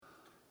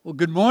Well,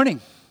 good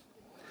morning.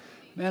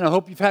 Man, I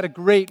hope you've had a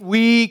great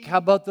week. How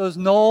about those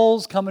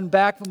Knowles coming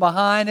back from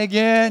behind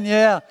again?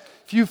 Yeah, a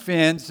few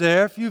fans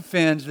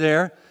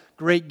there.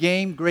 Great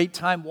game, great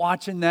time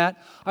watching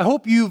that. I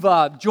hope you've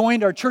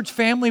joined our church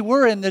family.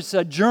 We're in this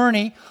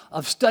journey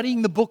of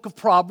studying the book of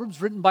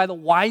Proverbs written by the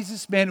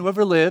wisest man who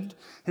ever lived.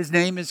 His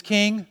name is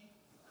King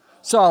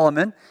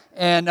Solomon.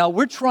 And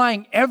we're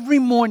trying every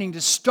morning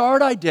to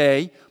start our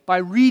day by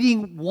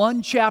reading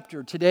one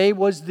chapter. Today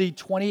was the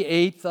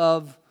 28th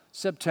of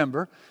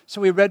September.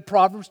 So we read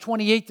Proverbs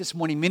 28 this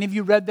morning. Many of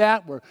you read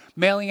that. We're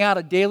mailing out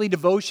a daily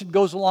devotion,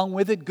 goes along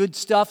with it. Good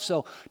stuff.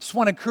 So just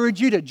want to encourage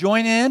you to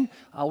join in.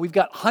 We've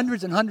got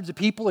hundreds and hundreds of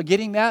people are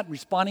getting that,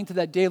 responding to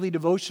that daily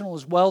devotional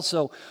as well.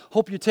 So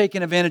hope you're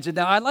taking advantage of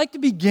that. Now, I'd like to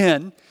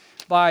begin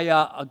by,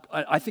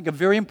 I think, a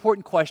very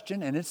important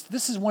question. And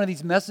this is one of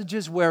these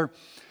messages where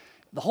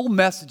the whole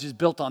message is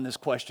built on this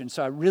question.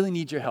 So I really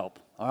need your help.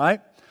 All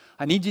right?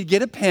 I need you to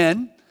get a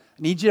pen.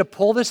 I need you to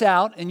pull this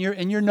out in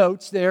your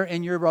notes there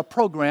in your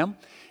program.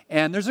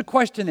 And there's a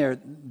question there,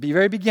 the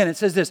very beginning. It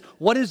says this: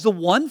 what is the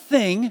one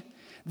thing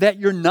that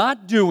you're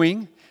not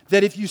doing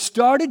that if you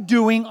started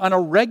doing on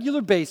a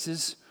regular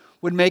basis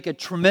would make a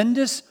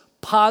tremendous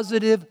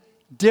positive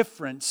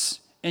difference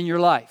in your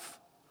life?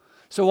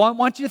 So I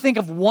want you to think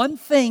of one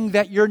thing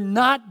that you're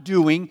not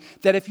doing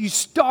that if you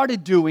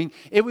started doing,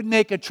 it would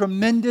make a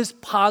tremendous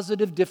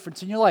positive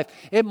difference in your life.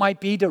 It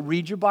might be to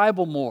read your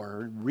Bible more,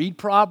 or read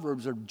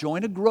Proverbs, or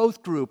join a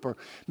growth group, or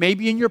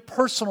maybe in your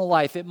personal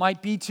life, it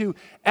might be to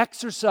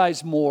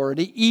exercise more, or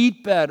to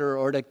eat better,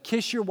 or to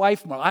kiss your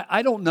wife more.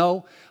 I don't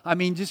know. I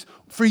mean, just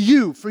for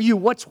you,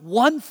 what's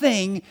one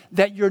thing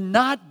that you're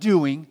not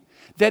doing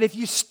that if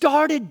you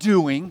started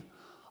doing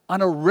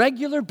on a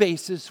regular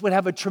basis would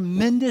have a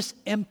tremendous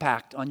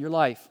impact on your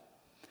life?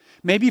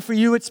 Maybe for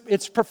you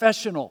it's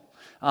professional.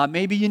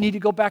 Maybe you need to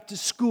go back to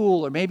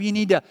school, or maybe you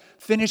need to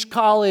finish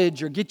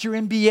college or get your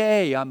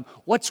MBA.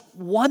 What's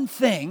one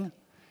thing,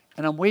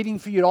 and I'm waiting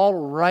for you to all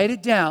write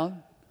it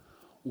down,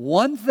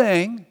 one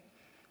thing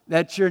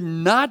that you're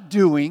not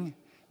doing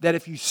that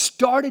if you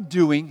started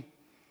doing,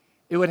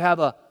 it would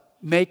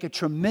make a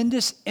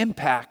tremendous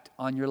impact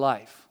on your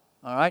life.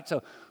 All right,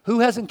 so who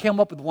hasn't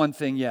come up with one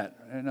thing yet?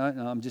 No,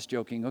 I'm just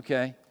joking,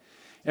 okay.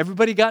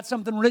 Everybody got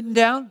something written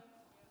down?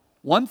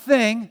 One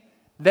thing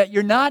that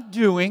you're not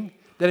doing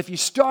that if you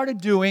started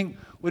doing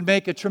would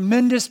make a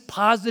tremendous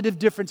positive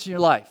difference in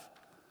your life.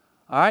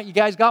 All right, you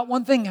guys got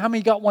one thing? How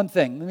many got one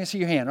thing? Let me see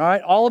your hand. All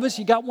right, all of us,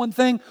 you got one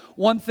thing?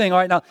 One thing. All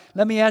right, now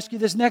let me ask you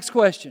this next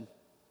question.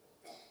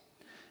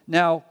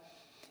 Now,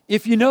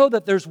 if you know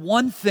that there's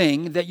one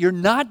thing that you're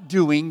not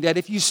doing that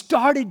if you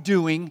started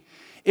doing,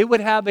 it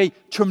would have a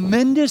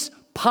tremendous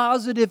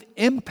positive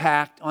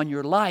impact on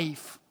your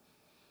life,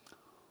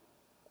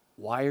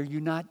 why are you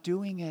not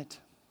doing it?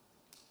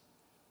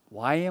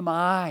 Why am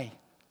I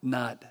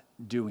not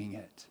doing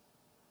it?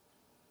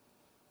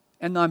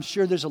 And I'm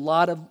sure there's a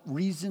lot of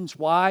reasons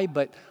why,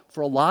 but for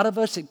a lot of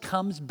us, it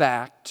comes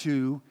back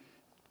to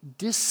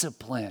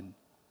discipline.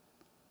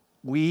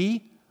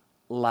 We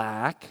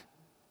lack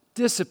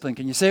discipline.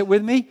 Can you say it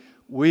with me?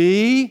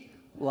 We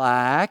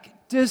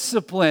lack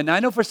discipline. I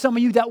know for some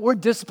of you that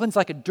word discipline is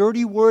like a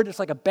dirty word. It's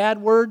like a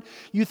bad word.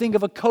 You think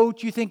of a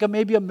coach, you think of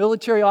maybe a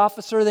military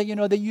officer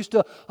that, they used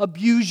to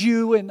abuse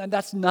you, and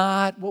that's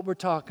not what we're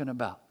talking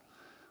about.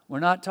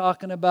 We're not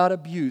talking about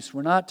abuse.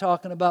 We're not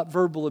talking about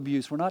verbal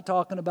abuse. We're not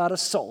talking about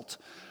assault.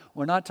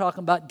 We're not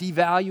talking about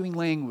devaluing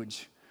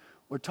language.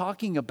 We're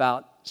talking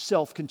about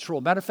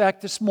self-control. Matter of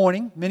fact, this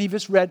morning, many of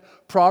us read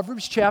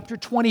Proverbs chapter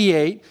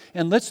 28,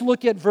 and let's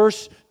look at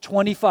verse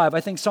 25.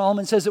 I think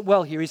Solomon says it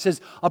well here. He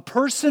says, a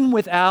person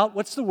without,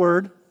 what's the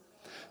word?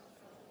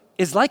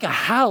 Is like a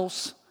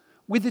house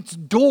with its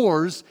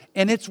doors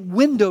and its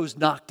windows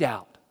knocked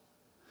out.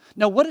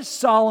 Now, what is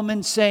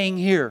Solomon saying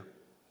here?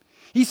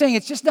 He's saying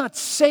it's just not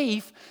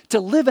safe to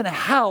live in a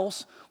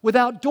house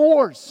without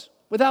doors,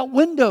 without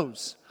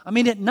windows. I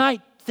mean, at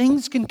night,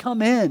 things can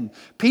come in.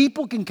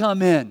 People can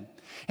come in.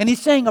 And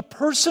he's saying a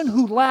person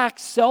who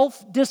lacks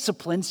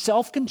self-discipline,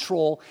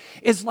 self-control,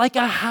 is like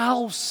a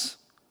house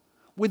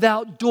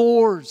without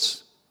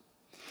doors.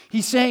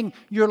 He's saying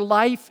your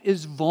life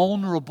is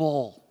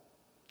vulnerable.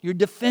 You're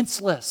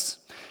defenseless.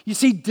 You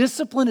see,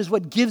 discipline is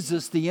what gives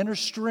us the inner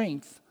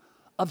strength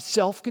of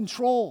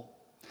self-control.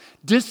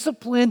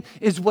 Discipline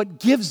is what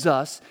gives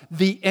us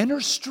the inner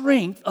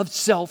strength of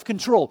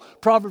self-control.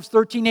 Proverbs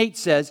 13:8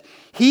 says,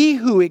 he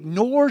who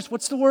ignores,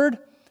 what's the word?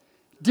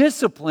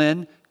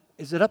 Discipline.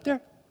 Is it up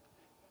there?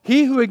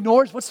 He who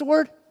ignores, what's the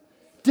word?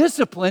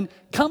 Discipline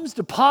comes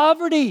to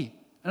poverty.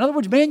 In other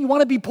words, man, you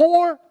want to be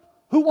poor?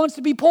 Who wants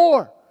to be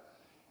poor?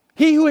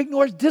 He who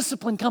ignores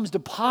discipline comes to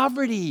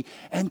poverty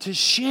and to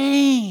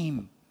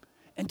shame.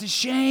 And to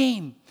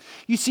shame.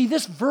 You see,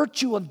 this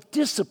virtue of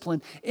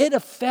discipline, it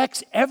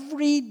affects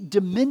every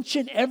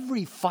dimension,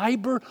 every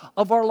fiber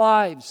of our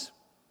lives.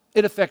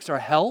 It affects our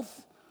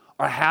health,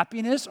 our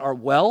happiness, our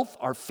wealth,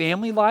 our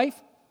family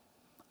life,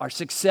 our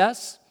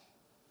success.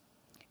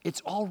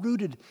 It's all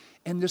rooted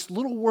And this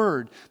little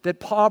word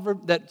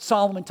that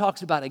Solomon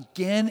talks about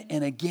again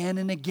and again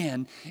and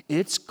again,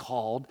 it's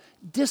called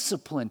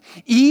discipline.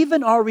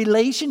 Even our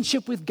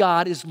relationship with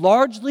God is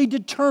largely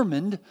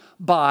determined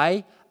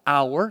by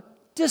our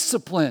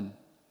discipline.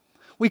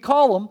 We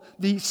call them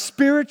the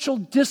spiritual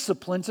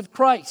disciplines of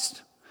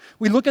Christ.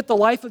 We look at the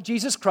life of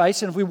Jesus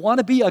Christ, and if we want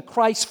to be a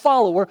Christ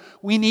follower,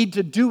 we need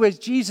to do as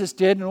Jesus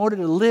did in order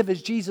to live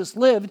as Jesus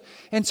lived.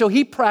 And so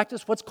he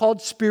practiced what's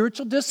called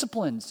spiritual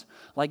disciplines,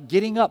 like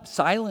getting up,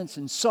 silence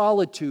and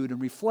solitude and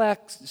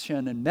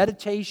reflection and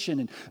meditation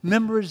and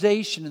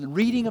memorization and the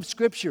reading of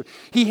Scripture.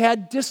 He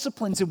had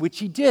disciplines in which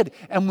he did.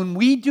 And when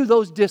we do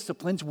those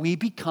disciplines, we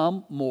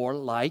become more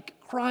like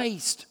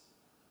Christ.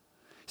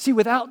 See,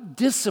 without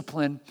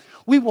discipline,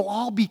 we will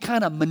all be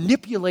kind of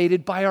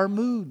manipulated by our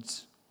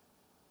moods.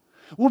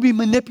 We'll be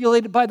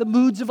manipulated by the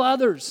moods of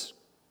others.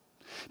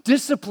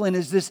 Discipline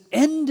is this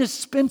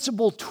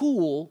indispensable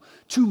tool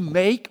to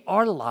make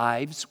our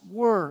lives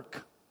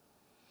work.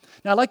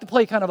 Now, I'd like to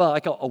play kind of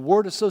a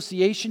word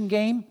association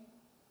game.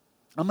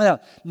 I'm going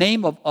to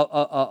name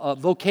a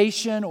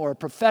vocation or a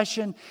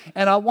profession,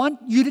 and I want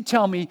you to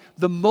tell me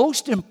the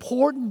most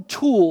important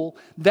tool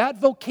that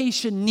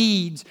vocation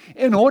needs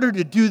in order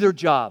to do their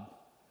job.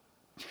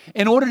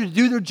 In order to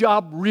do their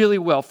job really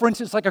well. For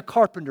instance, like a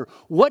carpenter.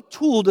 What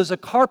tool does a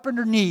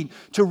carpenter need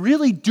to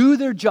really do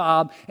their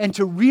job and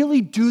to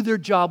really do their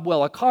job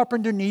well? A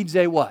carpenter needs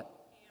a what?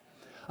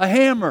 A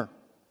hammer.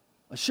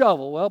 A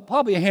shovel. Well,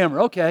 probably a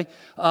hammer. Okay.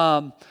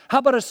 How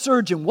about a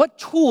surgeon? What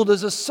tool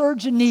does a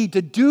surgeon need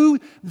to do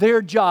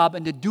their job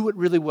and to do it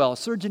really well? A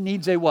surgeon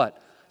needs a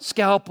what?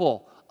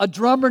 Scalpel. A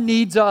drummer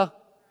needs a...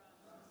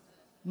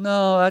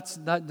 No, that's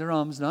not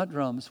drums, not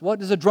drums. What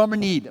does a drummer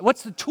need?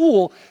 What's the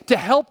tool to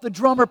help the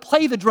drummer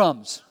play the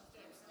drums?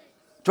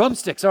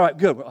 Drumsticks. All right,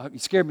 good. You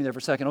scared me there for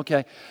a second.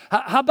 Okay.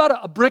 How about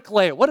a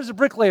bricklayer? What does a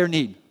bricklayer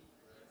need?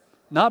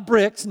 Not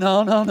bricks.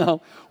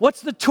 No.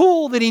 What's the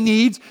tool that he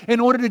needs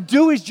in order to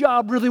do his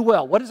job really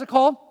well? What is it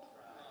called?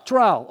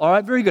 Trowel. All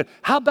right, very good.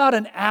 How about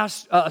an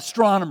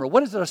astronomer?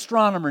 What does an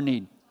astronomer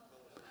need?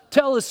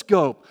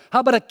 Telescope. How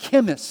about a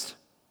chemist?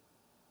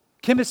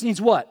 Chemist needs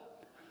what?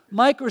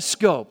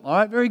 Microscope. All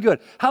right, very good.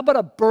 How about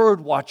a bird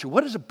watcher?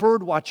 What does a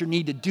bird watcher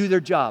need to do their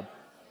job?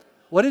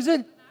 What is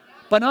it?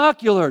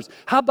 Binoculars.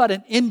 How about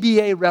an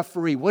NBA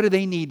referee? What do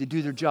they need to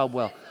do their job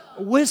well?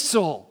 A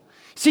whistle.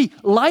 See,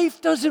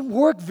 life doesn't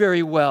work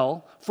very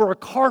well for a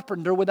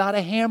carpenter without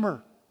a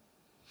hammer,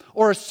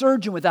 or a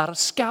surgeon without a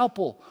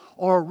scalpel,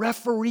 or a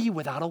referee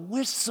without a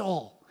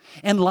whistle.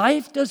 And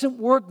life doesn't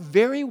work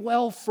very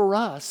well for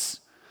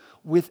us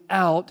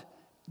without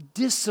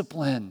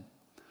discipline.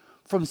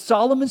 From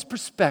Solomon's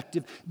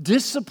perspective,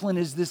 discipline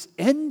is this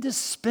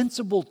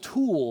indispensable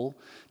tool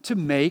to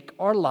make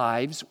our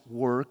lives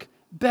work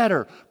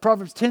better.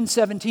 Proverbs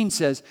 10:17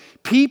 says,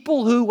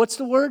 people who, what's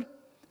the word?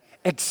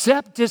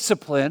 Accept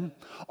discipline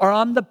are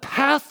on the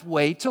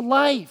pathway to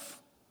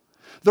life.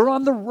 They're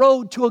on the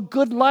road to a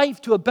good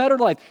life, to a better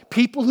life.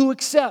 People who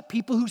accept,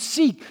 people who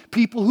seek,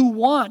 people who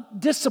want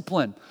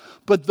discipline.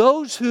 But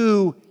those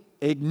who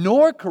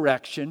ignore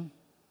correction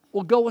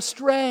will go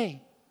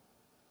astray.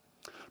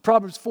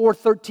 Proverbs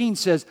 4:13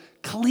 says,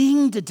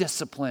 cling to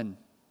discipline.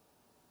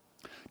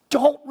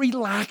 Don't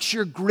relax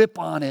your grip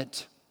on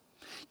it.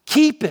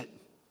 Keep it.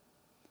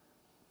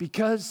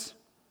 Because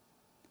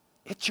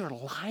it's your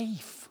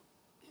life.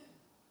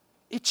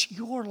 It's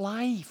your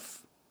life.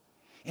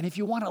 And if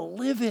you want to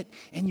live it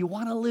and you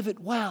want to live it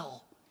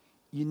well,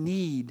 you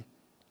need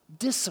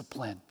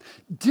discipline.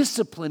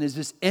 Discipline is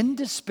this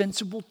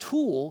indispensable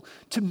tool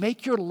to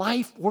make your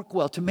life work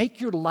well, to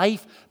make your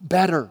life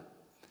better.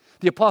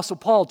 The Apostle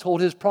Paul told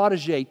his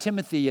protege,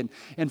 Timothy, in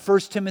 1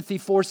 Timothy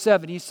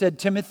 4:7, he said,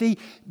 Timothy,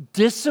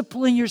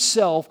 discipline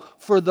yourself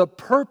for the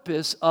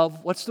purpose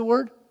of, what's the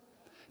word?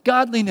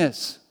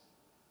 Godliness.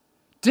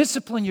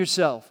 Discipline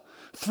yourself.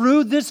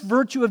 Through this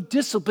virtue of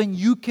discipline,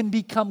 you can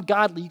become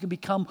godly. You can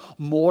become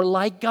more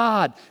like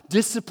God.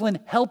 Discipline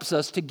helps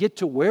us to get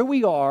to where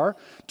we are,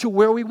 to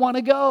where we want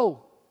to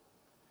go.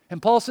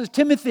 And Paul says,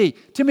 Timothy,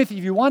 if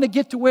you want to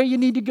get to where you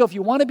need to go, if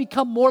you want to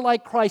become more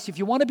like Christ, if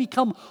you want to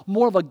become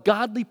more of a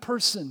godly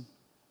person,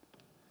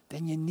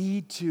 then you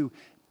need to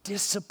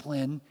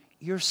discipline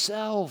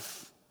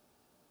yourself.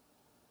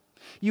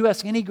 You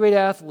ask any great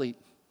athlete,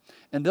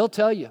 and they'll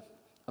tell you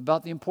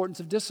about the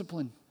importance of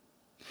discipline.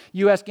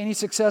 You ask any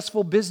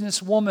successful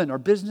businesswoman or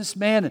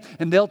businessman,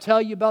 and they'll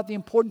tell you about the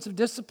importance of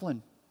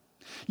discipline.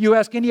 You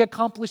ask any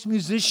accomplished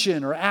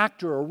musician or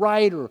actor or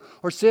writer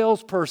or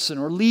salesperson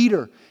or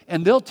leader,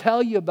 and they'll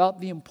tell you about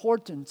the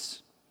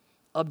importance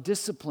of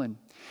discipline.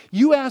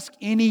 You ask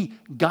any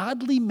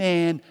godly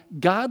man,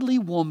 godly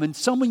woman,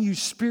 someone you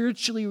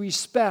spiritually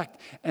respect,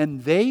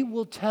 and they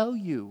will tell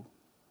you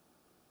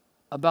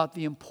about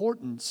the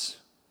importance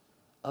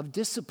of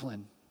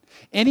discipline.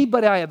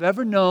 Anybody I have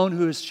ever known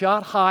who has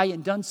shot high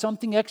and done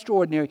something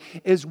extraordinary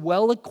is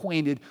well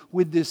acquainted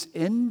with this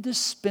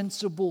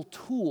indispensable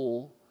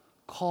tool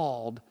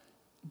called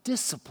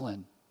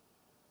discipline.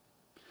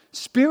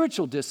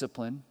 Spiritual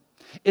discipline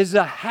is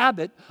a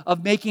habit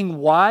of making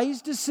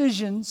wise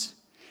decisions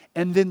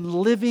and then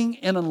living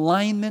in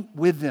alignment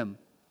with them.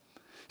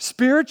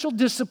 Spiritual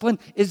discipline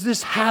is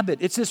this habit,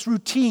 it's this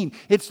routine,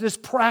 it's this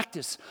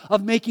practice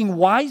of making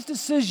wise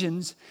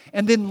decisions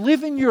and then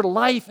living your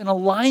life in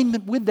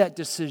alignment with that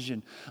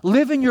decision,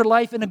 living your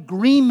life in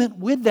agreement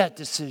with that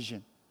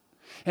decision.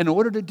 In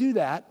order to do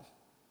that,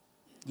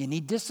 you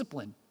need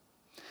discipline.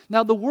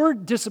 Now, the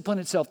word discipline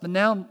itself, the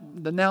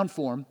noun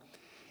form,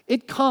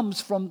 it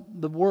comes from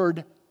the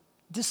word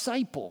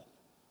disciple,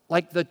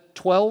 like the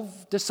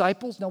 12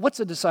 disciples. Now, what's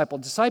a disciple?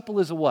 A disciple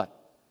is a what?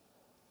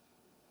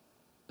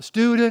 A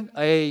student,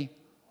 a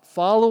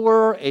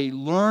follower, a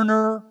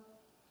learner.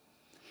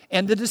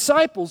 And the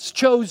disciples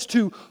chose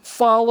to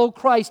follow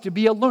Christ, to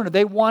be a learner.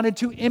 They wanted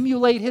to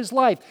emulate His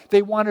life.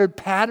 They wanted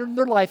to pattern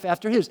their life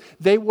after His.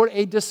 They were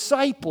a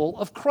disciple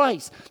of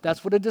Christ.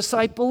 That's what a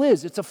disciple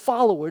is. It's a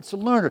follower. It's a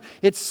learner.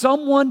 It's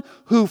someone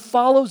who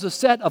follows a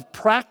set of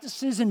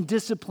practices and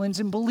disciplines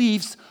and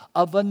beliefs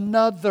of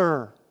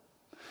another.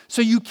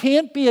 So you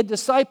can't be a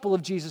disciple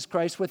of Jesus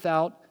Christ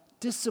without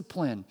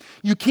discipline.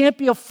 You can't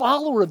be a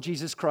follower of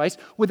Jesus Christ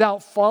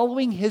without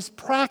following His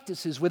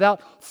practices,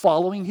 without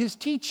following His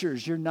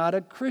teachers. You're not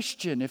a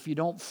Christian if you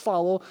don't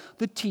follow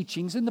the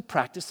teachings and the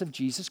practice of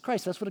Jesus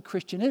Christ. That's what a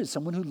Christian is,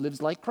 someone who lives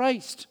like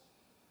Christ.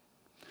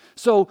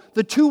 So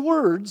the two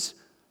words,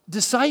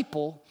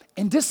 disciple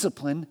and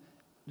discipline,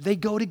 they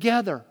go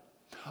together.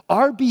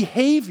 Our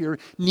behavior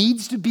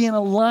needs to be in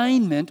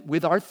alignment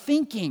with our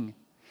thinking,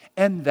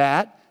 and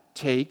that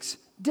takes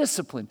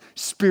discipline.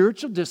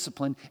 Spiritual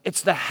discipline,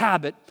 it's the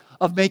habit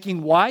of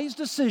making wise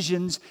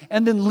decisions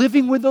and then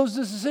living with those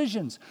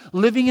decisions,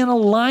 living in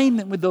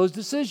alignment with those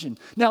decisions.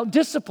 Now,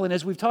 discipline,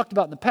 as we've talked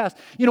about in the past,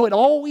 it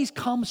always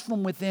comes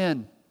from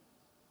within.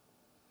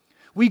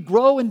 We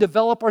grow and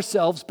develop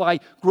ourselves by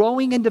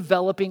growing and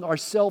developing our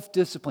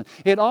self-discipline.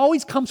 It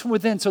always comes from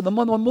within. So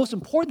one of the most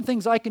important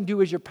things I can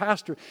do as your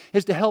pastor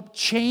is to help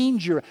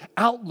change your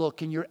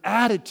outlook and your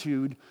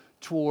attitude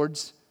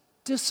towards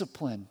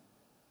discipline,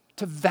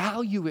 to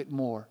value it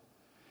more,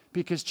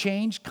 because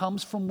change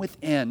comes from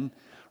within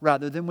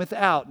rather than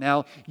without.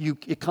 Now,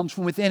 it comes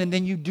from within, and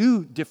then you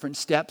do different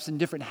steps and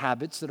different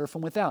habits that are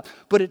from without.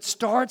 But it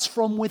starts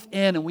from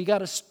within, and we got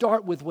to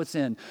start with what's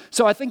in.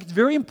 So I think it's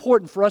very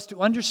important for us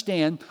to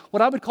understand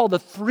what I would call the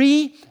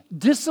 3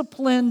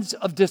 disciplines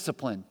of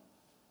discipline.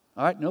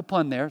 All right, no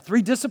pun there.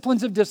 3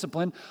 disciplines of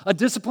discipline. A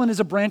discipline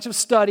is a branch of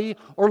study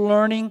or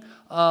learning,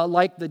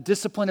 like the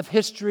discipline of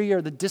history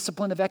or the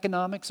discipline of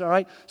economics, all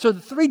right? So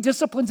the 3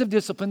 disciplines of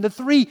discipline, the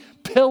 3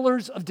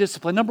 pillars of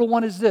discipline. Number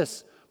 1 is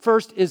this.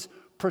 First is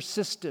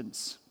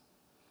persistence.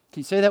 Can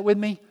you say that with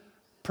me?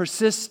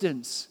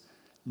 Persistence.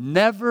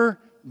 Never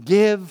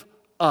give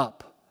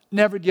up.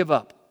 Never give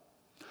up.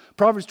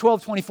 Proverbs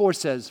 12:24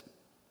 says,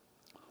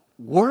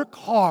 work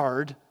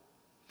hard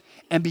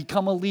and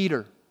become a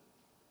leader.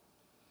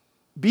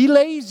 Be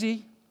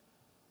lazy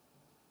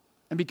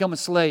and become a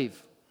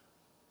slave.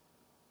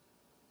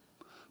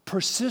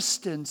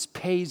 Persistence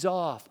pays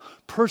off.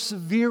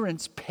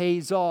 Perseverance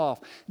pays off.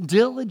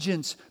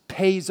 Diligence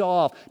pays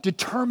off.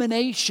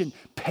 Determination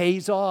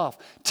pays off.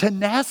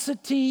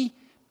 Tenacity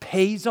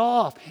pays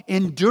off.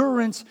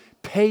 Endurance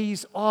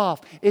pays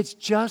off. It's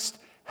just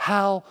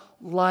how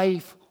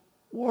life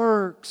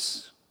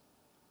works.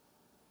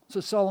 So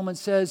Solomon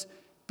says,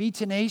 be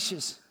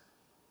tenacious,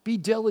 be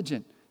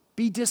diligent,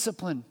 be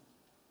disciplined.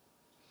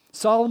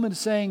 Solomon is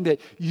saying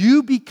that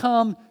you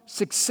become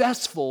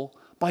successful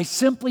by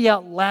simply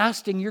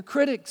outlasting your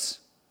critics.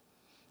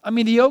 I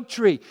mean, the oak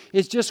tree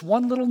is just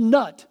one little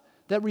nut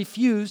that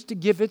refused to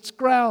give its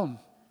ground.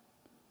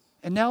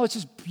 And now it's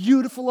this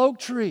beautiful oak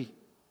tree.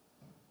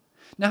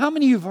 Now, how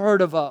many of you have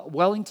heard of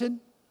Wellington?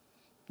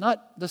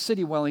 Not the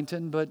city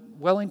Wellington, but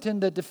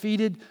Wellington that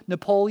defeated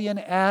Napoleon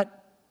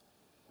at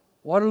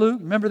Waterloo.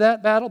 Remember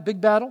that battle,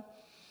 big battle?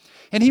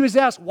 And he was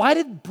asked, why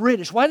did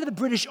the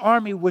British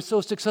Army was so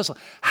successful?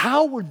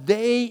 How were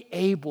they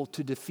able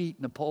to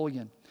defeat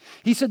Napoleon?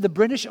 He said the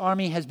British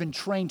Army has been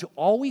trained to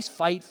always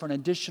fight for an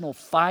additional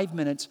 5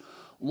 minutes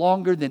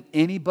longer than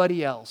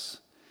anybody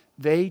else.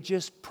 They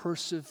just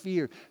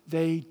persevere.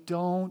 They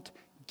don't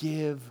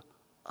give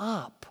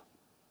up.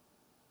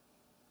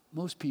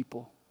 Most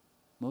people,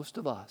 most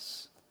of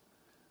us,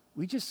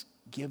 we just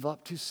give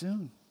up too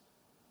soon.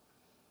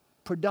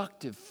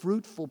 Productive,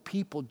 fruitful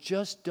people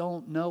just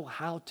don't know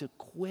how to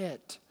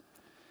quit.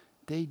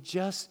 They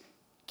just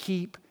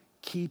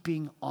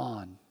keeping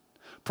on.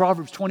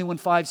 Proverbs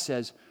 21:5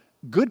 says,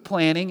 good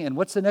planning, and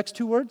what's the next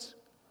 2 words?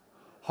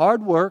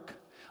 Hard work,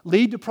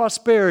 lead to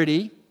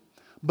prosperity,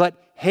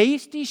 but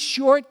hasty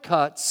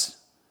shortcuts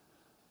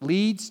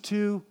leads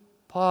to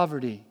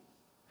poverty.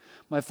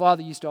 My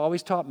father used to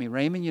always taught me,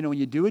 Raymond, when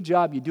you do a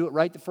job, you do it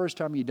right the first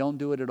time, you don't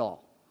do it at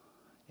all.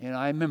 And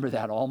I remember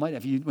that all my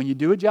life. When you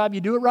do a job,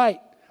 you do it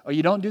right, or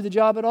you don't do the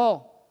job at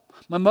all.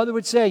 My mother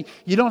would say,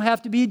 you don't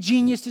have to be a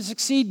genius to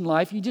succeed in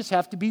life. You just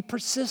have to be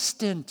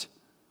persistent,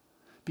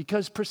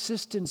 because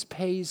persistence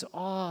pays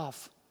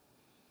off.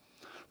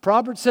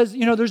 Proverbs says,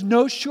 there's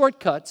no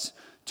shortcuts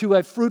to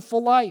a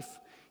fruitful life.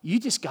 You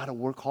just got to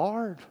work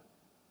hard.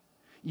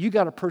 You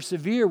got to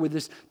persevere with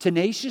this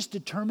tenacious,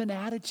 determined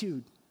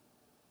attitude.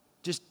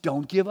 Just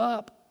don't give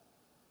up.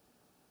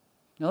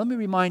 Now, let me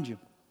remind you.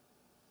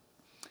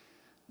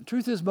 The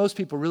truth is, most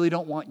people really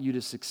don't want you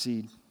to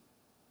succeed.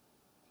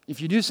 If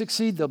you do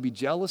succeed, they'll be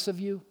jealous of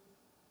you.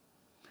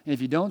 And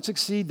if you don't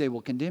succeed, they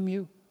will condemn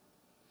you.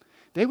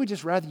 They would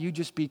just rather you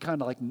just be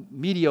kind of like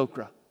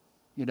mediocre,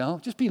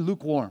 just be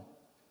lukewarm.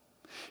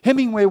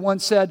 Hemingway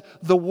once said,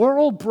 "The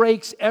world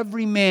breaks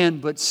every man,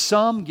 but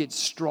some get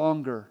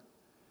stronger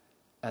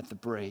at the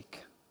break."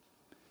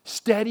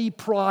 Steady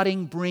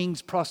prodding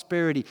brings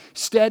prosperity.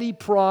 Steady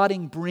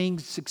prodding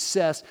brings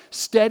success.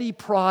 Steady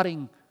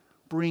prodding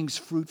brings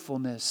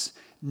fruitfulness.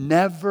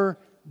 Never,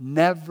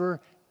 never,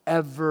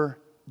 ever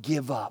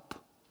give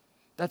up.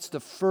 That's the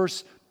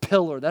first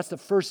pillar. That's the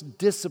first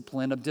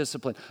discipline of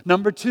discipline.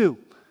 Number 2,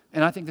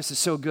 and I think this is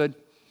so good.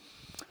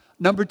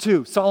 Number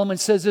 2, Solomon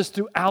says this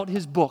throughout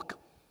his book.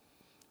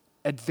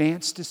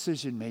 Advanced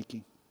decision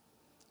making.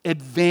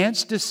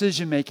 Advanced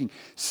decision making.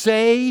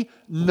 Say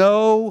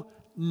no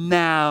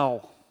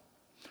now.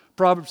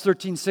 Proverbs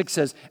 13:6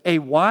 says, "A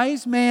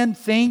wise man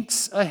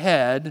thinks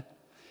ahead,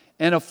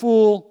 and a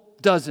fool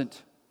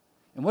doesn't."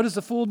 And what does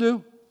the fool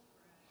do?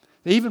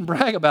 They even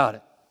brag about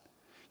it.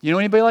 You know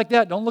anybody like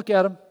that? Don't look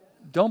at them.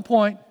 Don't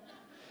point.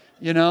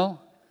 They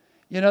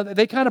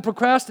kind of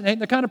procrastinate,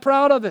 and they're kind of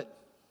proud of it.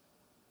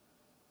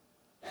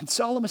 And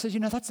Solomon says,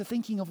 that's the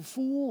thinking of a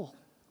fool.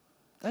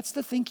 That's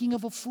the thinking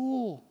of a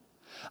fool.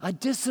 A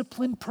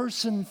disciplined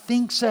person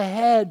thinks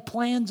ahead,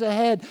 plans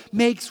ahead,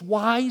 makes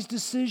wise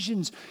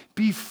decisions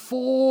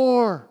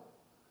before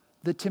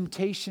the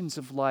temptations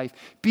of life,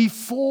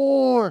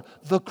 before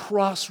the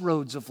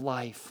crossroads of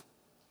life.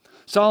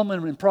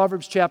 Solomon in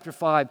Proverbs chapter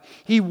 5,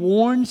 he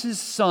warns his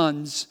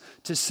sons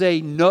to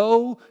say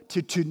no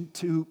to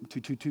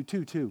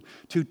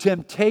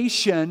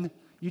temptation.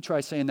 You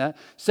try saying that.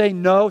 Say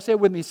no, say it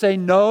with me. Say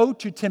no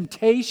to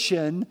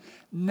temptation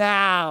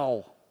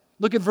now.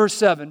 Look at verse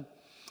 7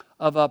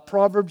 of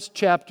Proverbs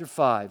chapter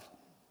 5.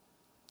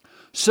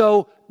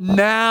 "So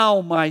now,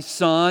 my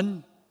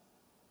son,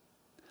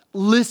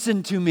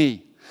 listen to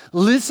me.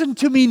 Listen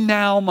to me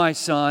now, my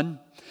son.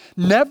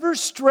 Never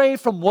stray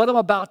from what I'm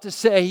about to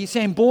say." He's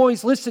saying,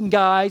 boys, listen,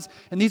 guys.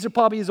 And these are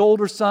probably his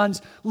older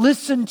sons.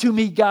 Listen to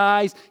me,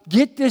 guys.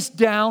 Get this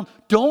down.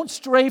 Don't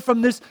stray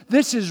from this.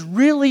 This is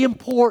really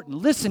important.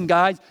 Listen,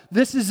 guys.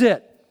 This is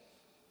it.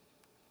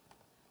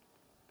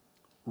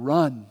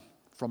 Run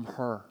from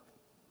her.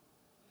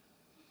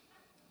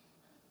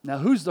 Now,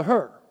 who's the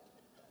her?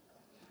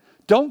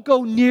 Don't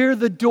go near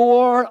the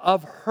door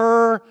of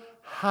her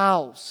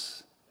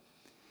house.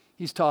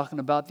 He's talking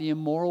about the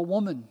immoral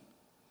woman.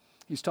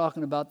 He's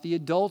talking about the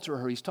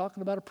adulterer. He's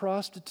talking about a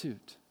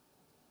prostitute.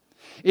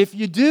 If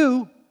you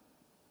do,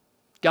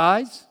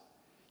 guys,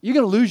 you're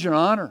going to lose your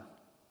honor.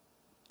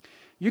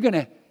 You're going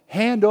to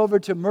hand over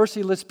to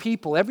merciless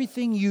people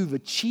everything you've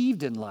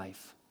achieved in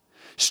life.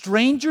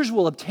 Strangers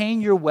will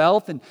obtain your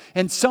wealth,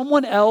 and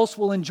someone else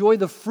will enjoy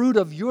the fruit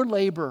of your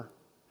labor.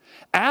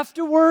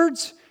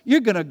 Afterwards,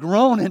 you're going to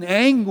groan in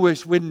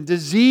anguish when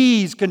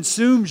disease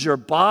consumes your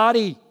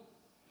body.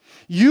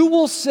 You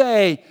will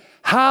say,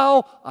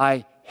 "How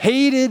I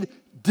hated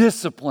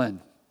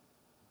discipline."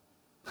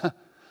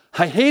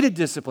 I hated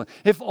discipline.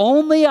 If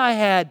only I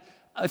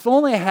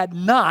had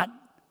not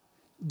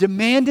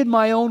demanded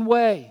my own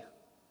way.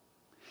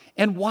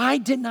 And why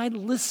didn't I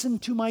listen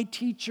to my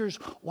teachers?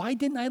 Why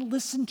didn't I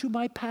listen to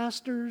my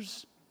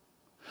pastors?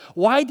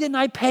 Why didn't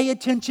I pay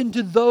attention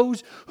to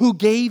those who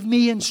gave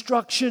me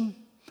instruction?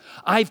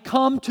 I've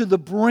come to the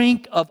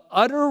brink of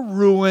utter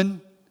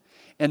ruin,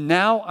 and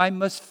now I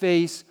must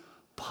face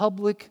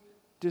public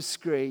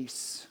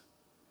disgrace.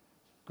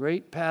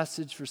 Great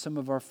passage for some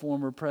of our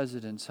former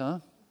presidents, huh?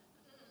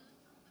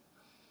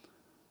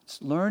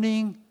 It's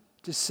learning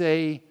to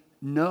say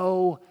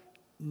no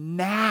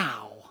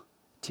now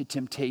to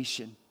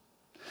temptation.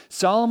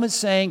 Solomon's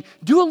saying,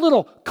 do a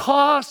little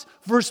cost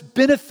versus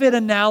benefit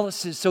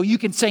analysis so you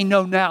can say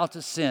no now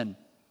to sin.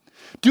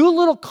 Do a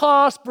little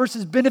cost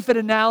versus benefit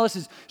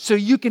analysis so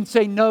you can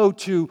say no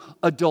to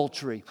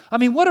adultery. I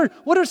mean, what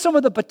are some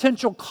of the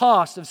potential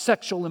costs of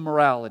sexual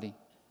immorality?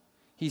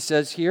 He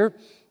says here,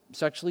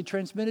 sexually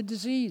transmitted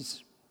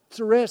disease. It's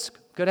a risk.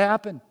 Could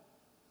happen.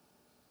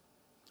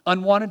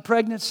 Unwanted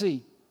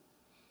pregnancy.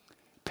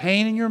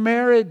 Pain in your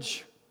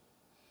marriage.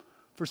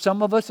 For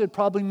some of us, it'd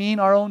probably mean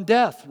our own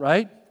death,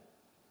 right?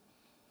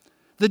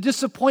 The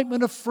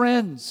disappointment of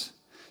friends.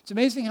 It's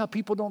amazing how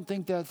people don't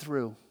think that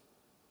through,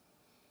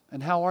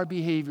 and how our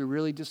behavior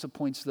really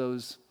disappoints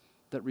those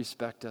that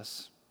respect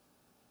us.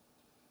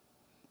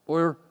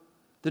 Or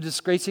the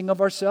disgracing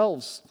of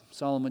ourselves,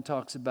 Solomon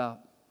talks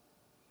about.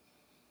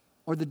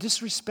 Or the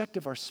disrespect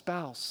of our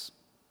spouse.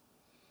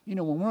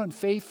 When we're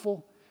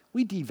unfaithful,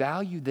 we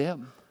devalue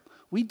them.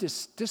 We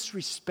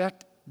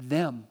disrespect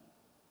them.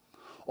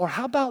 Or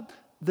how about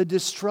the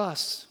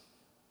distrust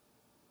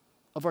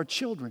of our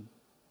children?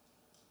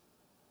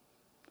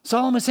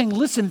 Solomon's saying,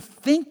 listen,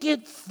 think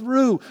it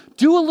through.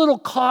 Do a little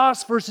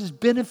cost versus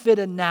benefit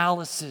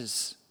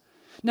analysis.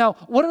 Now,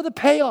 what are the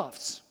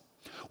payoffs?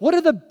 What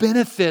are the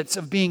benefits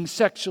of being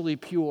sexually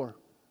pure?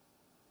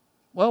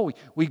 Well,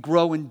 we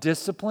grow in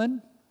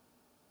discipline.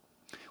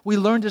 We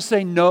learn to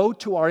say no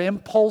to our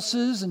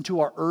impulses and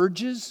to our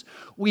urges.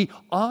 We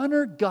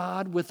honor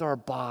God with our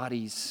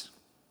bodies.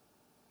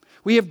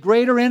 We have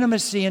greater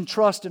intimacy and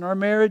trust in our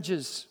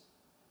marriages.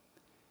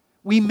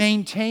 We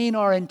maintain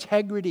our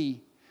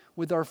integrity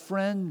with our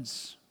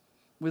friends,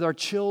 with our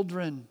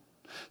children.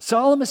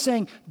 Solomon is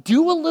saying,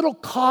 do a little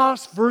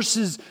cost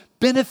versus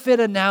benefit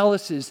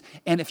analysis.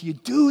 And if you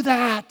do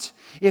that,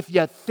 if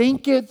you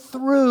think it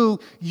through,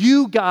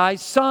 you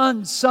guys,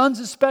 sons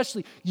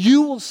especially,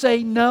 you will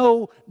say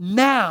no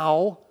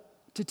now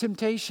to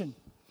temptation.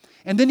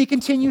 And then he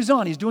continues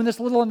on. He's doing this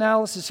little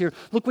analysis here.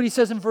 Look what he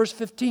says in verse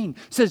 15. He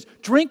says,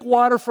 drink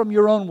water from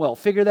your own well.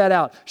 Figure that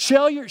out.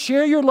 Share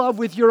your love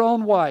with your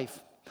own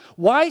wife.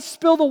 Why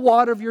spill the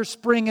water of your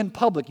spring in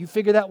public? You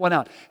figure that one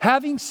out.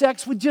 Having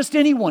sex with just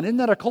anyone, isn't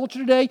that our culture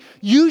today?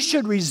 You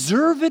should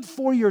reserve it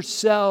for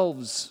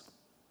yourselves.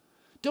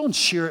 Don't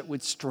share it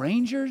with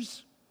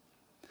strangers.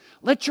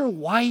 Let your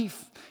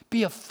wife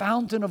be a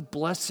fountain of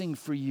blessing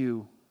for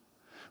you.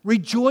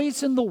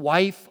 Rejoice in the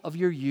wife of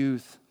your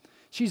youth.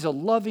 She's a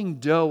loving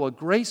doe, a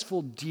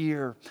graceful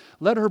deer.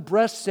 Let her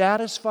breast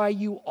satisfy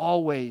you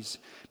always.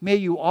 May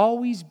you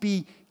always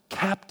be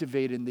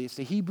captivated.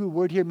 The Hebrew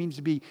word here means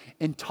to be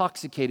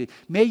intoxicated.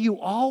 May you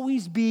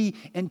always be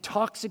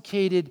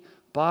intoxicated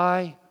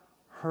by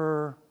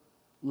her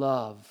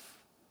love.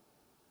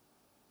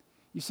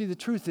 You see, the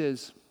truth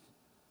is,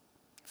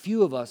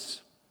 few of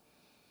us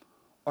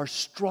are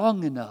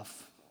strong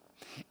enough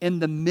in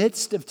the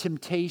midst of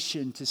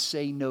temptation to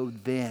say no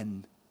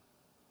then.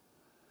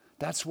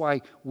 That's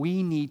why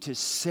we need to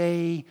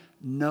say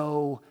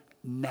no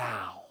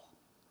now.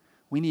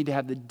 We need to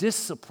have the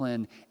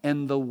discipline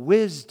and the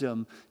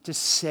wisdom to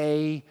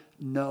say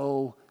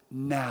no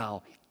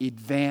now.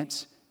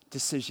 Advance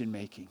decision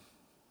making.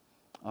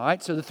 All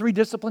right, so the three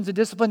disciplines of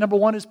discipline. Number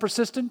 1 is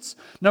persistence.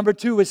 Number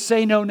 2 is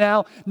say no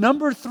now.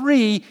 Number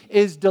 3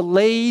 is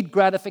delayed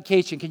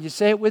gratification. Can you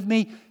say it with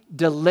me?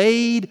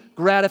 Delayed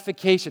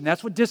gratification.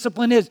 That's what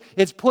discipline is.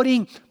 It's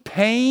putting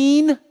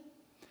pain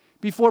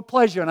before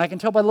pleasure. And I can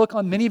tell by the look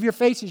on many of your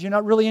faces, you're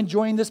not really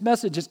enjoying this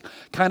message. It's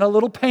kind of a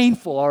little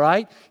painful, all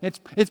right?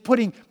 It's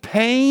putting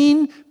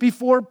pain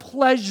before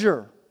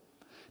pleasure.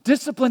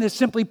 Discipline is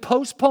simply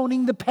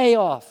postponing the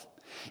payoff.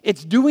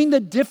 It's doing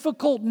the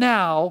difficult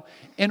now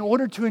in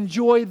order to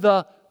enjoy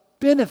the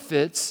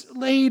benefits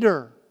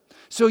later.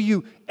 So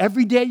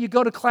every day you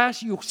go to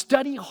class, you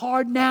study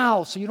hard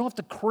now so you don't have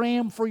to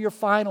cram for your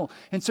final.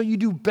 And so you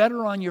do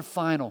better on your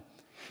final.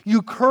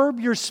 You curb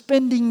your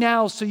spending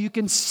now so you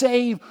can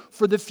save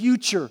for the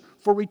future,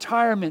 for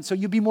retirement, so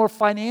you'll be more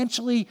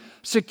financially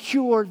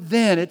secure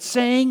then. It's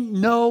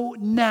saying no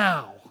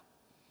now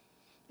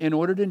in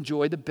order to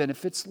enjoy the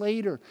benefits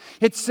later.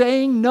 It's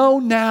saying no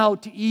now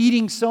to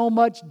eating so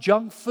much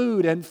junk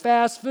food and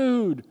fast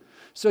food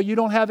so you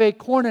don't have a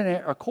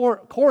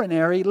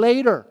coronary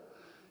later.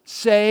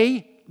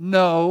 Say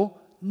no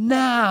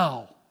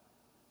now.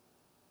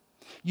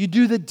 You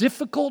do the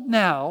difficult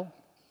now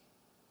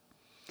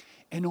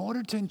in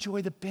order to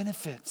enjoy the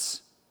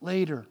benefits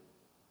later.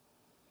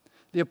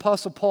 The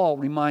Apostle Paul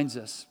reminds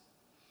us,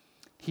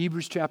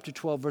 Hebrews chapter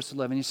 12, verse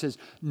 11, he says,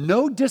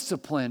 no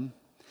discipline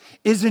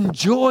is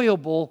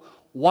enjoyable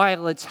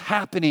while it's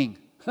happening.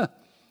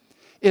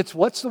 It's,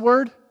 what's the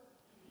word?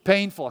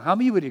 Painful. How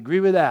many would agree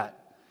with that?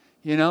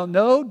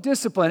 No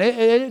discipline.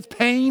 It's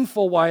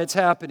painful while it's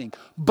happening.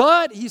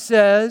 But, he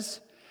says,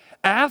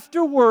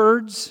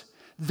 afterwards,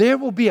 there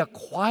will be a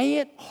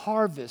quiet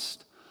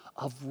harvest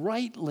of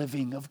right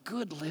living, of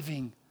good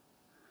living,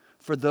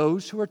 for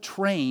those who are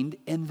trained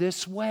in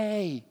this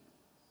way.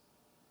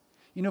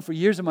 For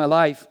years of my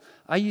life,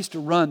 I used to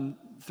run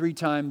 3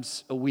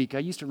 times a week. I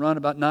used to run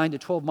about 9 to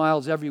 12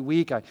 miles every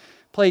week. I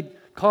played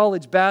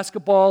college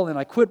basketball, and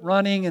I quit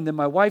running, and then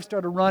my wife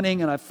started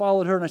running, and I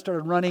followed her, and I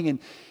started running,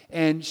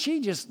 and she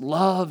just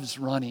loves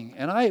running.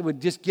 And I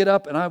would just get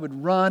up, and I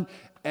would run,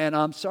 and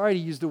I'm sorry to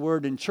use the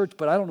word in church,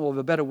 but I don't know of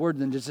a better word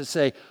than just to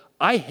say,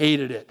 I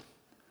hated it.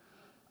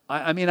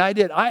 I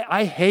did.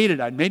 I hated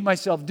it. I made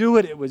myself do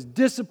it. It was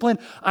discipline.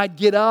 I'd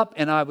get up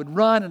and I would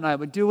run and I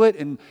would do it.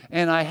 And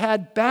I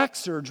had back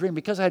surgery. And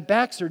because I had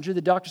back surgery,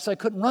 the doctor said I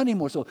couldn't run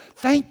anymore. So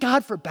thank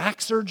God for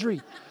back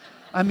surgery.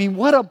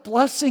 What a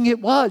blessing it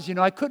was.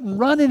 I couldn't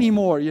run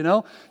anymore,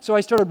 So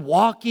I started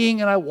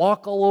walking, and I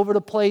walk all over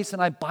the place,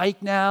 and I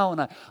bike now,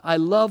 and I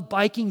love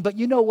biking. But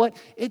you know what?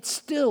 It's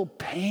still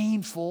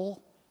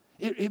painful.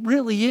 It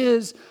really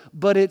is.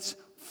 But it's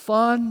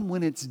fun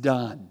when it's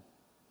done.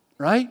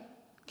 Right?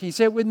 Can you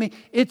say it with me?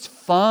 It's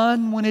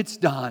fun when it's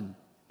done.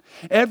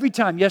 Every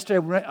time,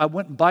 yesterday I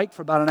went and biked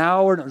for about an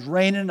hour, and it was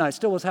raining, and I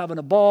still was having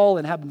a ball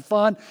and having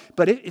fun,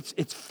 but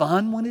it's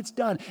fun when it's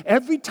done.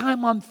 Every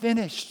time I'm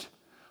finished,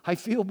 I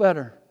feel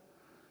better,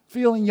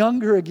 feeling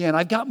younger again.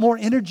 I've got more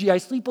energy. I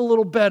sleep a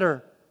little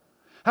better.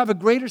 I have a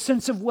greater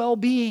sense of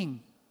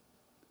well-being.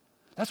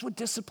 That's what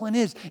discipline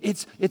is.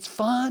 It's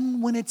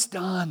fun when it's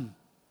done.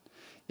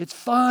 It's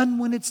fun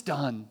when it's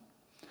done.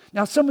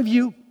 Now, some of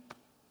you,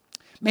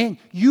 man,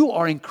 you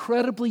are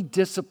incredibly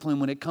disciplined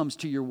when it comes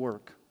to your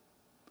work.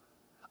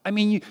 I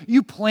mean,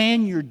 you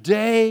plan your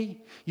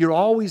day. You're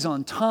always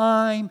on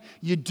time.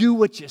 You do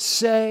what you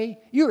say.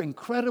 You're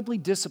incredibly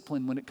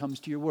disciplined when it comes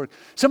to your work.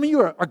 Some of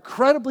you are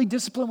incredibly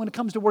disciplined when it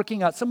comes to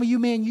working out. Some of you,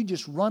 man, you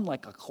just run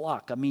like a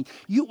clock. I mean,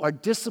 you are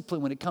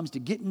disciplined when it comes to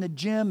getting in the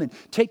gym and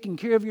taking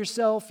care of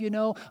yourself, you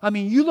know. I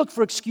mean, you look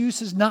for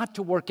excuses not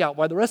to work out,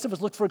 while the rest of us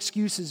look for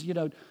excuses, you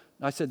know.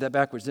 I said that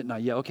backwards, didn't I?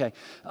 Yeah, okay.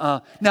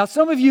 Now,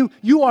 some of you,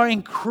 you are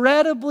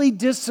incredibly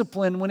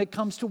disciplined when it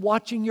comes to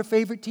watching your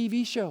favorite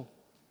TV show.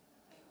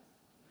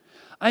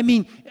 I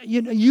mean,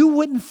 you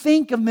wouldn't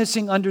think of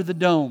missing Under the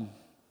Dome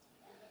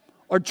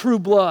or True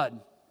Blood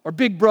or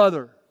Big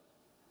Brother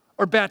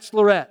or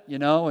Bachelorette, you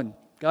know, and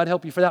God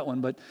help you for that one.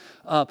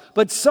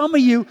 But some of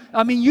you,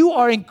 I mean, you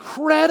are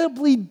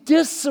incredibly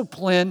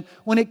disciplined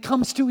when it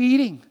comes to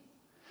eating.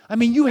 I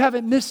mean, you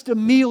haven't missed a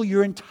meal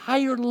your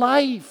entire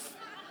life.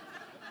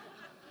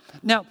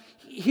 Now,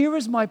 here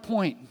is my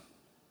point.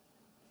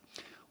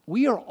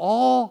 We are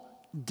all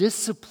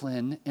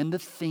discipline in the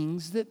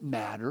things that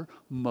matter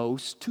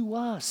most to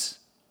us.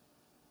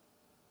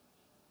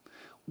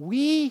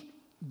 We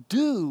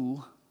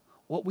do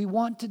what we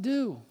want to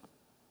do.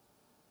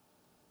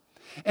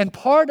 And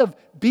part of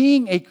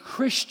being a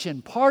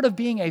Christian, part of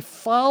being a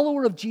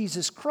follower of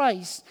Jesus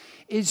Christ,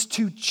 is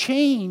to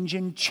change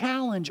and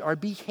challenge our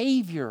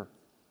behavior.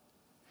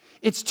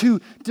 It's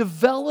to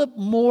develop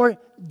more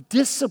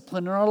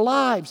discipline in our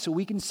lives so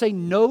we can say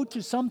no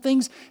to some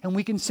things and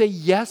we can say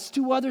yes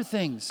to other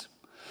things.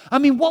 I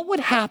mean, what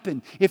would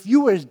happen if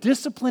you were as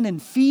disciplined in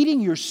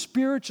feeding your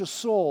spiritual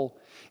soul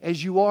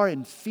as you are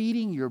in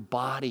feeding your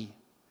body?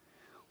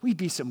 We'd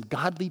be some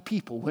godly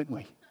people, wouldn't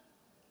we?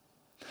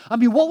 I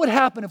mean, what would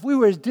happen if we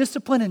were as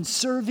disciplined in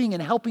serving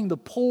and helping the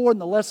poor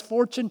and the less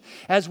fortunate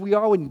as we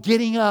are in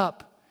getting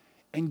up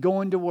and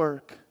going to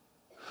work?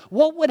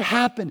 What would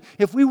happen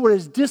if we were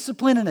as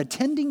disciplined in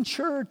attending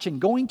church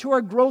and going to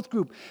our growth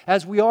group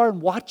as we are in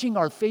watching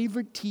our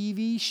favorite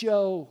TV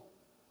show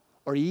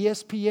or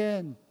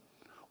ESPN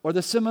or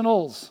the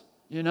Seminoles,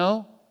 you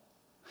know?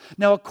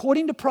 Now,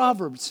 according to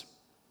Proverbs,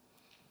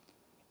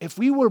 if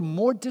we were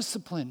more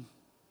disciplined,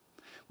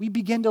 we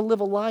begin to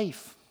live a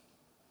life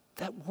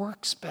that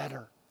works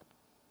better.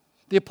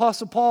 The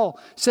Apostle Paul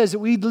says that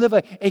we live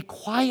a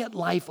quiet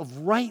life of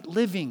right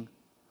living,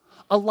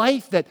 a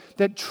life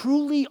that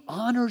truly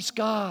honors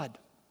God.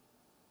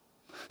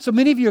 So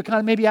many of you are kind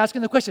of maybe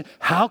asking the question,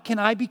 how can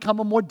I become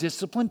a more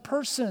disciplined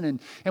person?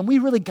 And we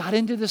really got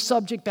into this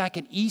subject back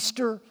at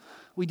Easter.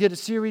 We did a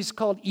series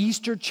called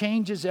Easter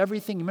Changes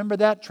Everything. Remember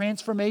that?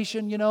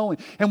 Transformation, you know?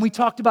 And we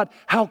talked about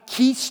how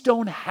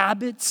keystone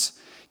habits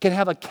can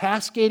have a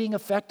cascading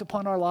effect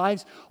upon our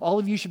lives. All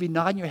of you should be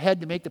nodding your head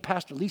to make the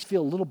pastor at least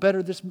feel a little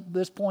better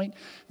this point,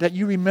 that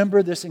you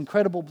remember this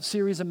incredible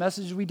series of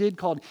messages we did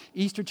called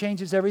Easter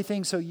Changes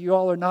Everything. So you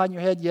all are nodding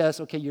your head. Yes,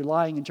 okay, you're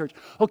lying in church.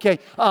 Okay,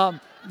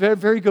 very,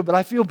 very good, but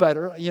I feel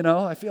better, you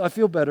know, I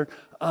feel better.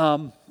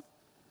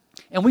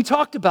 And we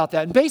talked about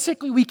that. And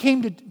basically we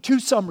came to two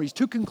summaries,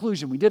 two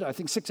conclusions. We did, I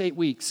think, 6-8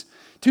 weeks.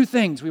 Two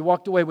things we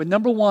walked away with.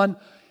 Number one,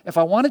 if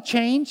I want to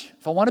change,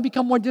 if I want to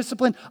become more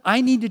disciplined,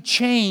 I need to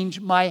change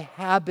my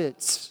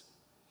habits.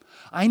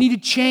 I need to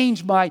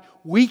change my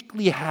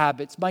weekly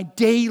habits, my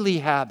daily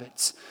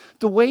habits.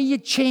 The way you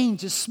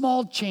change is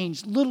small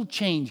change, little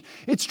change.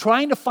 It's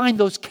trying to find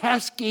those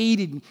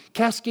cascading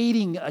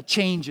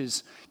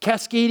changes,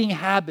 cascading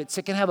habits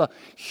that can have a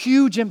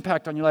huge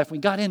impact on your life. We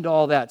got into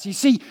all that. So you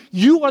see,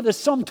 you are the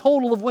sum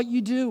total of what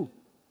you do.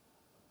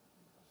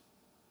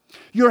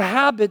 Your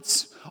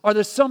habits are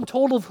the sum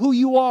total of who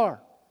you are.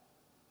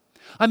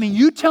 I mean,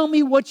 you tell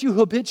me what you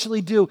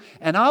habitually do,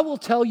 and I will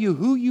tell you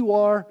who you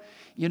are,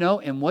 you know,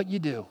 and what you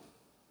do.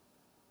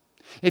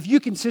 If you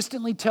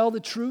consistently tell the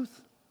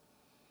truth,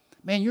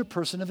 man, you're a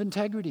person of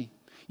integrity.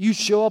 You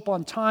show up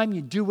on time,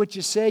 you do what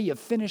you say, you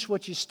finish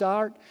what you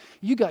start.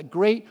 You got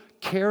great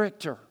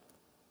character.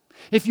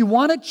 If you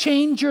want to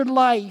change your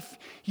life,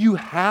 you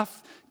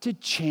have to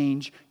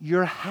change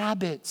your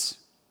habits.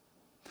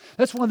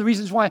 That's one of the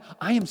reasons why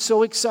I am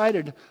so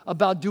excited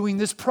about doing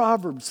this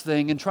Proverbs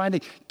thing and trying to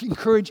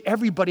encourage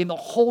everybody in the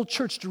whole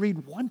church to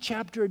read one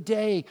chapter a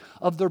day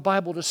of their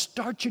Bible, to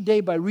start your day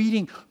by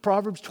reading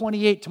Proverbs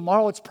 28.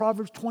 Tomorrow it's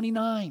Proverbs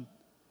 29.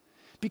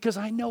 Because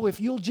I know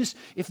if you'll just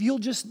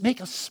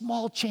make a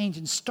small change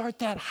and start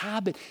that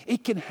habit,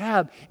 it can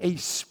have a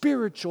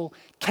spiritual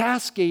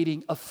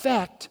cascading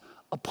effect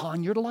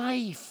upon your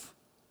life.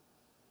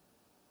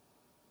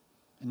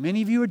 And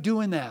many of you are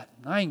doing that.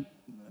 You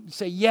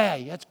say,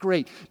 yay, that's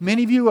great.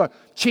 Many of you are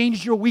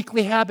changed your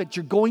weekly habits.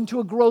 You're going to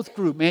a growth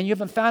group, man. You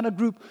haven't found a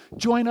group,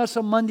 join us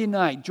on Monday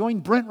night. Join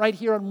Brent right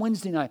here on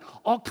Wednesday night.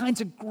 All kinds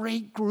of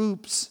great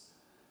groups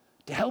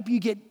to help you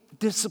get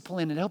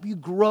disciplined and help you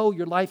grow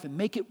your life and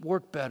make it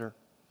work better.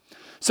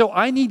 So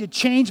I need to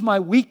change my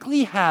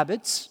weekly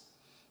habits,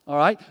 all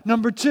right?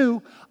 Number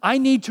two, I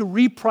need to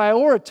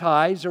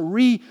reorganize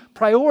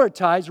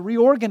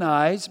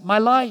my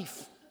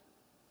life.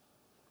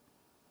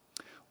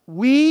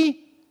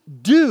 We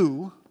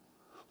do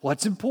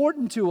what's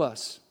important to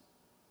us.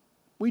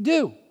 We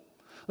do.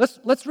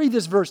 Let's read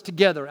this verse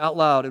together out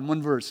loud in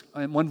one verse,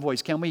 in one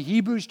voice. Can we?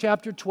 Hebrews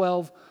chapter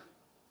 12,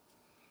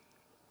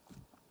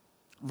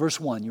 verse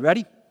 1. You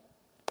ready?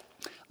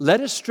 Let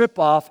us strip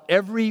off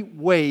every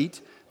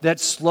weight that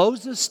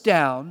slows us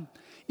down,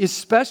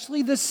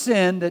 especially the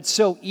sin that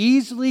so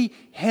easily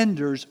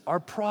hinders our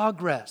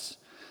progress.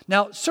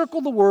 Now,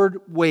 circle the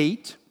word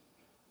weight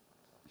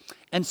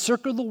and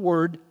circle the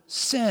word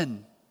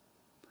sin.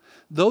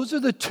 Those are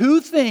the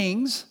two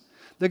things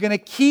that are going to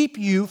keep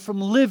you from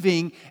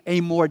living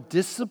a more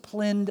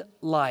disciplined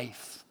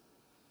life.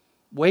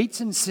 Weights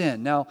and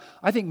sin. Now,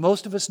 I think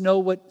most of us know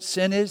what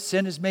sin is.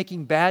 Sin is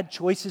making bad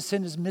choices.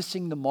 Sin is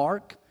missing the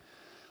mark.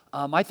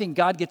 I think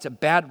God gets a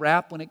bad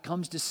rap when it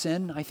comes to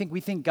sin. I think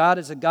we think God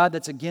is a God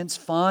that's against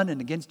fun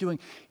and against doing.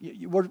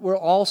 We're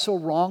all so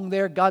wrong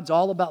there. God's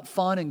all about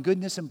fun and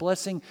goodness and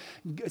blessing.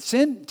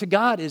 Sin to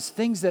God is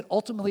things that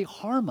ultimately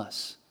harm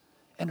us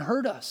and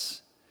hurt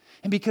us.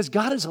 And because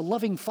God is a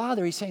loving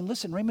Father, He's saying,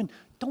 listen, Raymond,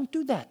 don't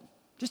do that.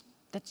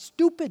 That's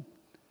stupid.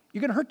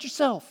 You're going to hurt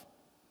yourself.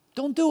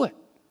 Don't do it.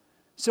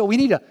 So we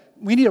need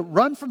to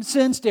run from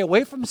sin, stay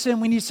away from sin.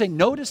 We need to say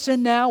no to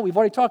sin now. We've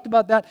already talked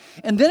about that.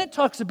 And then it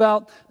talks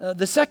about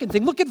the second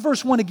thing. Look at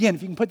verse 1 again,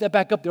 if you can put that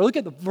back up there. Look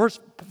at the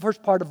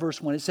first part of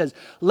verse 1. It says,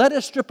 let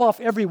us strip off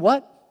every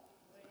what?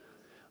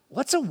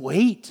 What's a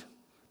weight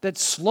that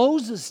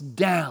slows us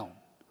down?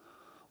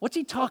 What's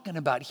he talking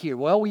about here?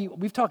 Well,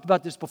 we've talked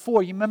about this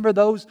before. You remember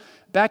those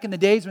back in the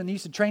days when they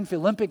used to train for the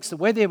Olympics? The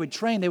way they would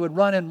train, they would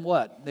run in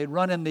what? They'd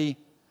run in the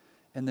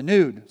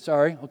nude.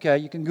 Sorry. Okay,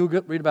 you can Google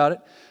it, read about it.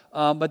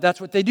 But that's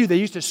what they do. They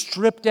used to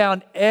strip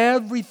down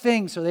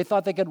everything so they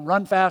thought they could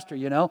run faster,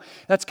 you know.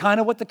 That's kind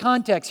of what the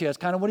context here is,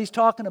 kind of what he's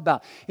talking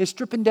about, is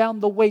stripping down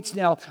the weights.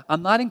 Now,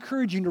 I'm not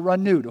encouraging to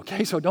run nude,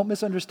 okay, so don't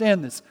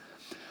misunderstand this.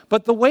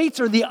 But the weights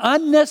are the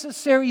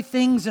unnecessary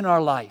things in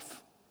our life.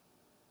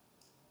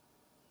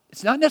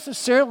 It's not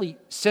necessarily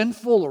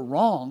sinful or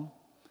wrong.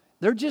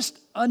 They're just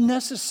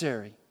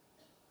unnecessary.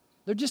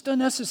 They're just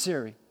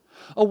unnecessary.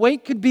 A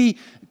weight could be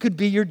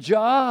your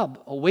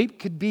job. A weight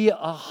could be a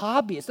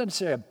hobby. It's not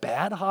necessarily a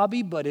bad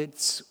hobby, but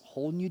it's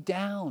holding you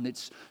down.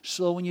 It's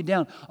slowing you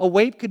down. A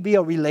weight could be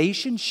a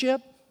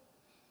relationship.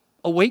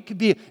 A weight could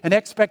be an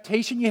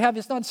expectation you have.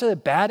 It's not necessarily a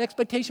bad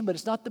expectation, but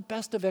it's not the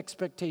best of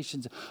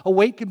expectations. A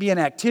weight could be an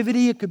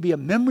activity. It could be a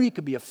memory. It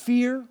could be a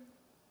fear.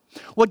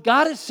 What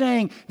God is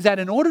saying is that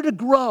in order to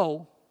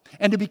grow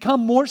and to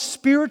become a more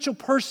spiritual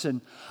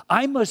person,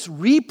 I must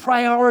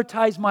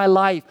reprioritize my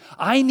life.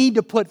 I need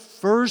to put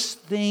first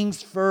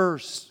things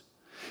first.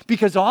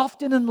 Because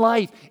often in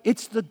life,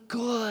 it's the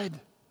good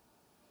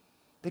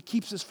that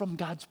keeps us from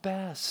God's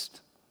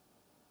best.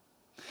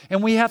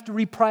 And we have to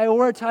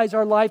reprioritize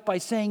our life by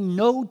saying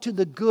no to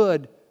the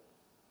good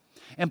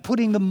and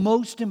putting the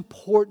most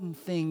important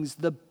things,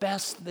 the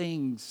best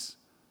things,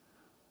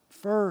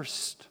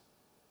 first.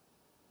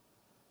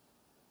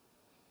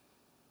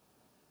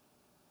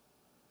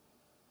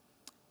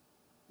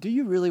 Do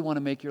you really want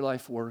to make your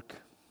life work?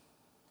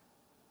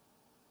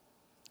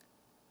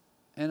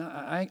 And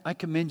I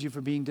commend you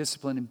for being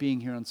disciplined and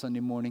being here on Sunday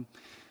morning.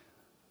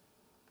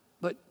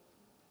 But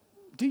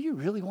do you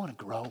really want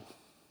to grow?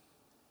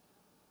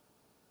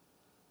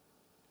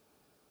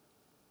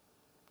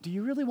 Do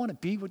you really want to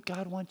be what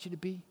God wants you to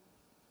be?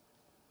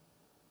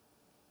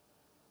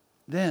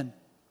 Then,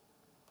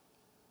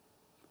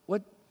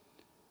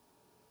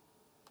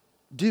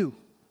 do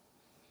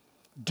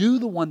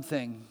the one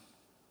thing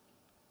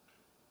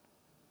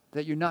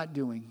that you're not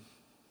doing,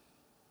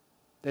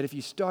 that if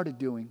you started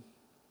doing,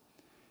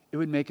 it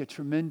would make a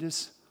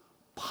tremendous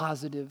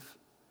positive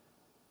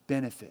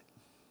benefit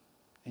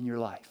in your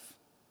life.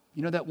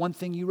 You know that one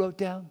thing you wrote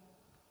down?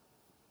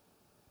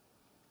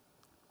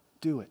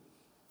 Do it.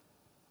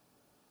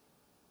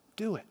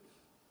 Do it.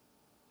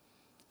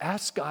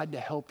 Ask God to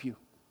help you.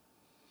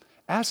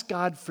 Ask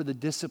God for the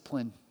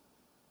discipline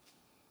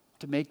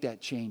to make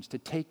that change, to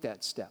take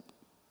that step.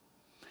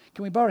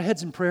 Can we bow our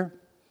heads in prayer?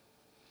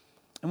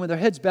 And with our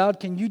heads bowed,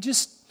 can you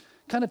just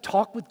kind of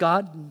talk with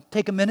God and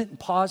take a minute and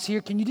pause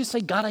here? Can you just say,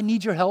 God, I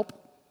need your help?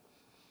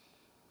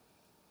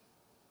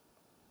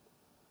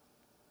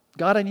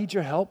 God, I need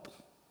your help.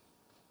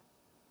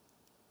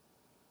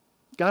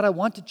 God, I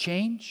want to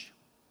change.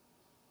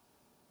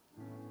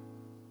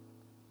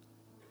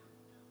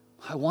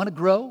 I want to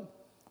grow.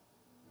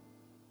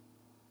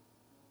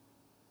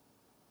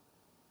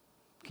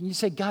 Can you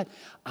say, God,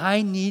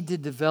 I need to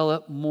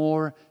develop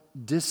more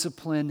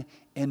discipline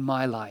in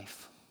my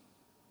life?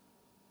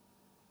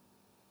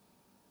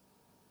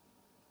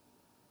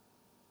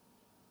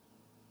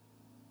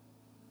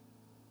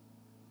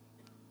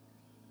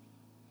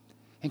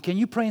 And can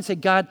you pray and say,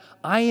 God,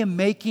 I am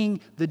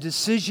making the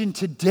decision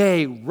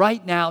today,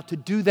 right now, to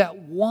do that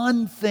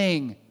one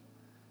thing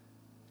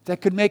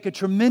that could make a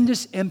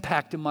tremendous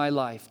impact in my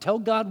life. Tell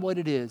God what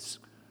it is.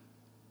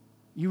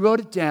 You wrote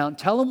it down.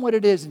 Tell Him what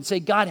it is and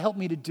say, God, help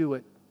me to do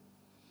it.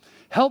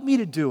 Help me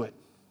to do it.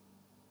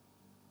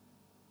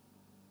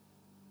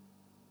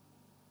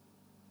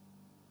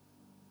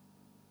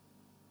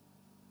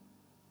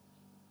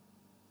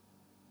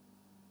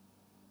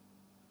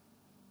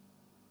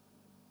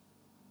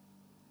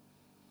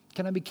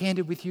 Can I be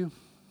candid with you?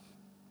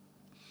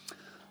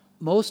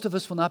 Most of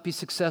us will not be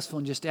successful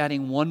in just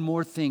adding one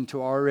more thing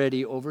to our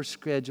already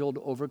overscheduled,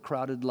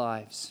 overcrowded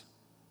lives.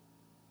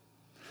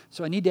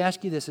 So I need to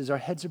ask you this as our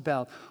heads are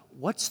bowed.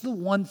 What's the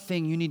one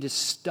thing you need to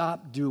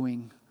stop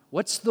doing?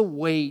 What's the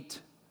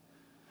weight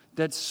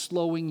that's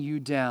slowing you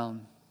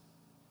down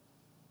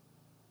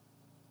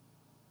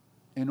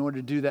in order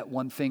to do that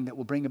one thing that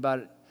will bring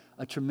about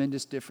a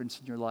tremendous difference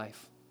in your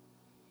life?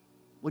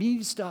 What do you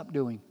need to stop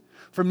doing?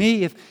 For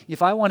me,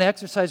 if I want to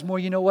exercise more,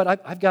 you know what?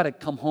 I've got to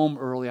come home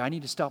early. I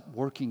need to stop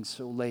working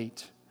so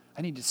late.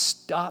 I need to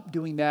stop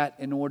doing that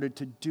in order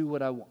to do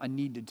what I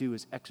need to do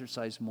is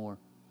exercise more.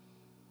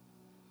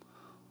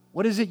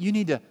 What is it you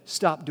need to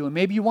stop doing?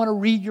 Maybe you want to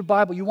read your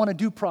Bible. You want to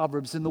do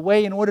Proverbs. And the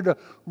way in order to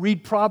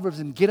read Proverbs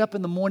and get up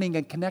in the morning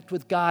and connect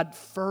with God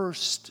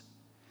first,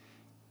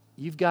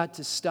 you've got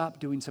to stop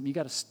doing something. You've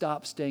got to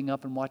stop staying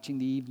up and watching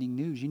the evening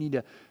news. You need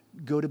to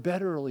go to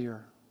bed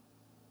earlier.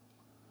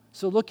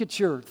 So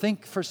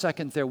think for a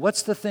second there.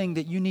 What's the thing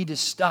that you need to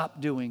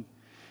stop doing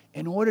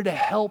in order to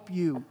help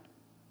you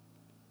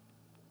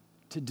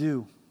to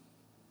do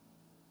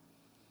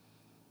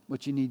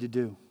what you need to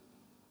do?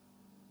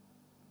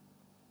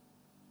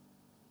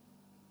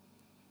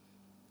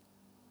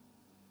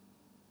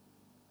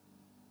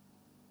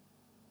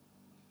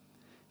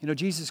 You know,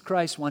 Jesus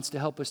Christ wants to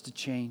help us to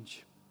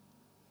change.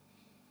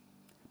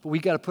 But we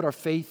got to put our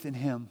faith in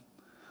Him.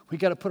 We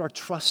got to put our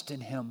trust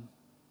in Him.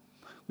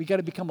 We got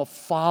to become a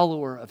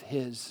follower of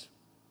His.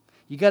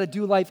 You got to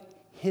do life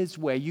His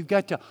way. You've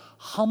got to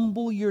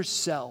humble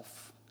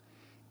yourself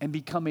and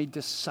become a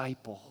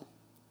disciple.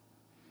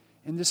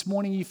 And this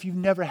morning, if you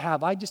never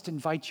have, I just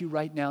invite you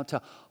right now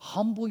to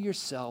humble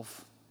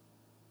yourself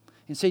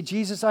and say,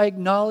 Jesus, I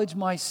acknowledge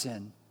my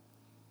sin.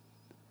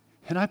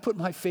 And I put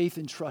my faith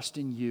and trust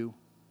in You.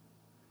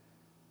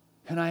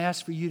 And I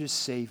ask for You to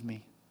save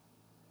me.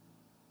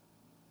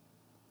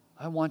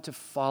 I want to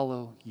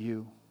follow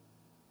You.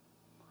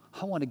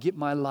 I want to get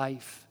my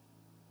life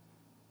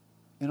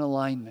in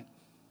alignment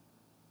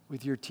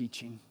with Your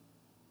teaching.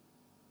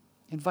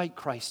 Invite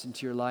Christ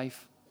into your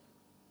life.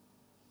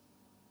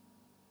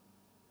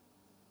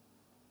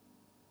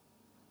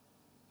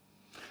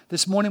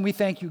 This morning we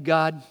thank You,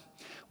 God.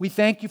 We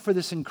thank You for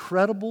this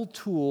incredible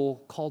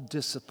tool called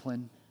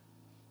discipline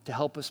to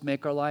help us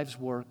make our lives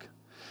work.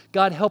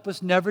 God, help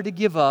us never to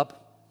give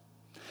up.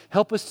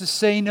 Help us to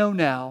say no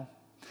now.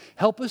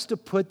 Help us to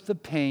put the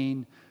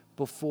pain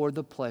before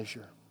the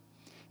pleasure.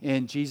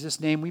 In Jesus'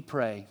 name we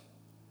pray.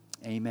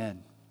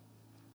 Amen.